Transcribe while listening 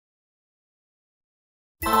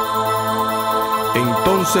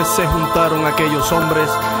Entonces se juntaron aquellos hombres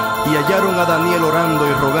y hallaron a Daniel orando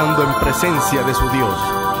y rogando en presencia de su Dios.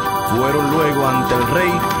 Fueron luego ante el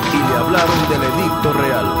rey y le hablaron del edicto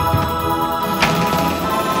real.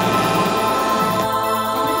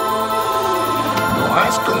 ¿No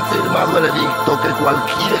has confirmado el edicto que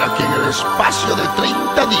cualquiera que en el espacio de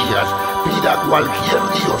 30 días pida a cualquier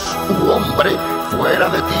dios u hombre fuera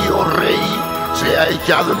de ti, oh rey, sea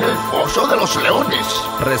echado en el foso de los leones?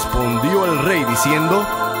 Respondió el rey diciendo: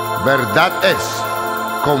 verdad es,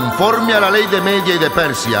 conforme a la ley de Media y de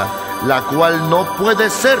Persia, la cual no puede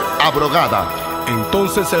ser abrogada.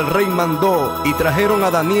 Entonces el rey mandó y trajeron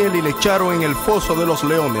a Daniel y le echaron en el foso de los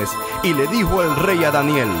leones. Y le dijo el rey a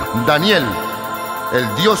Daniel: Daniel,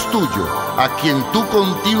 el Dios tuyo, a quien tú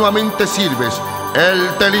continuamente sirves, Él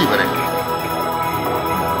te libre.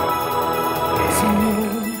 Señor,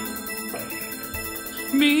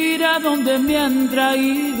 mira dónde me han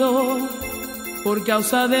traído por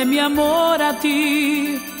causa de mi amor a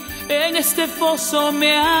ti. En este foso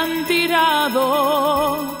me han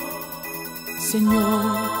tirado.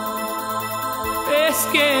 Señor, es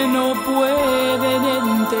que no pueden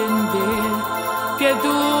entender que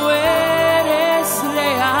tú eres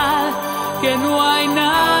real, que no hay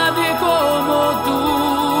nadie como tú.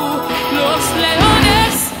 Los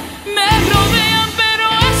leones me rodean, pero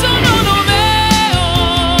eso no lo veo,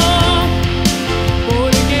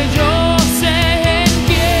 porque yo sé en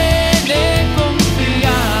quién he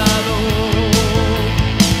confiado.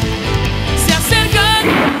 Se acercan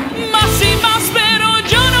más y más, pero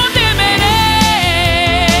yo no temeré,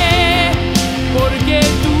 porque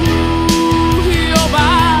tú,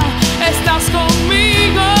 Jehová, estás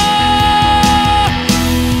conmigo.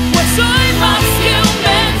 Pues soy más que un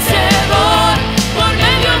vencedor por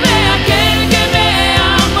medio de aquel que me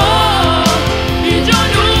amó, y yo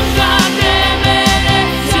nunca temeré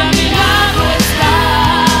si a mi lado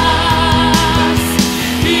estás.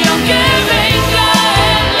 Y aunque venga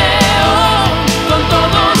el león con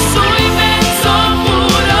todo su inmenso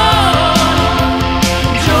furor,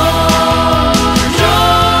 yo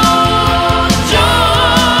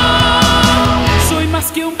soy más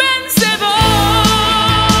que un vencedor.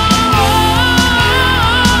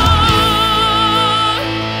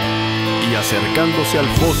 y acercándose al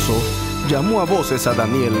foso, llamó a voces a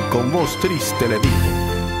Daniel, con voz triste le dijo: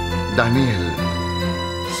 Daniel,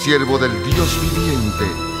 siervo del Dios viviente,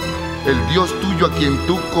 el Dios tuyo a quien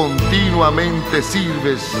tú continuamente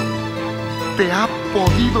sirves, ¿te ha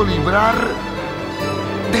podido librar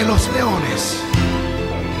de los leones?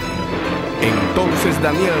 Entonces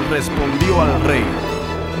Daniel respondió al rey: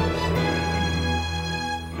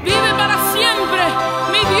 Vive para siempre.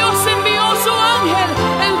 Mi Dios envió su ángel,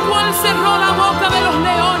 el cual cerró la boca de los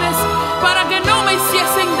leones para que no me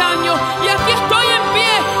hiciesen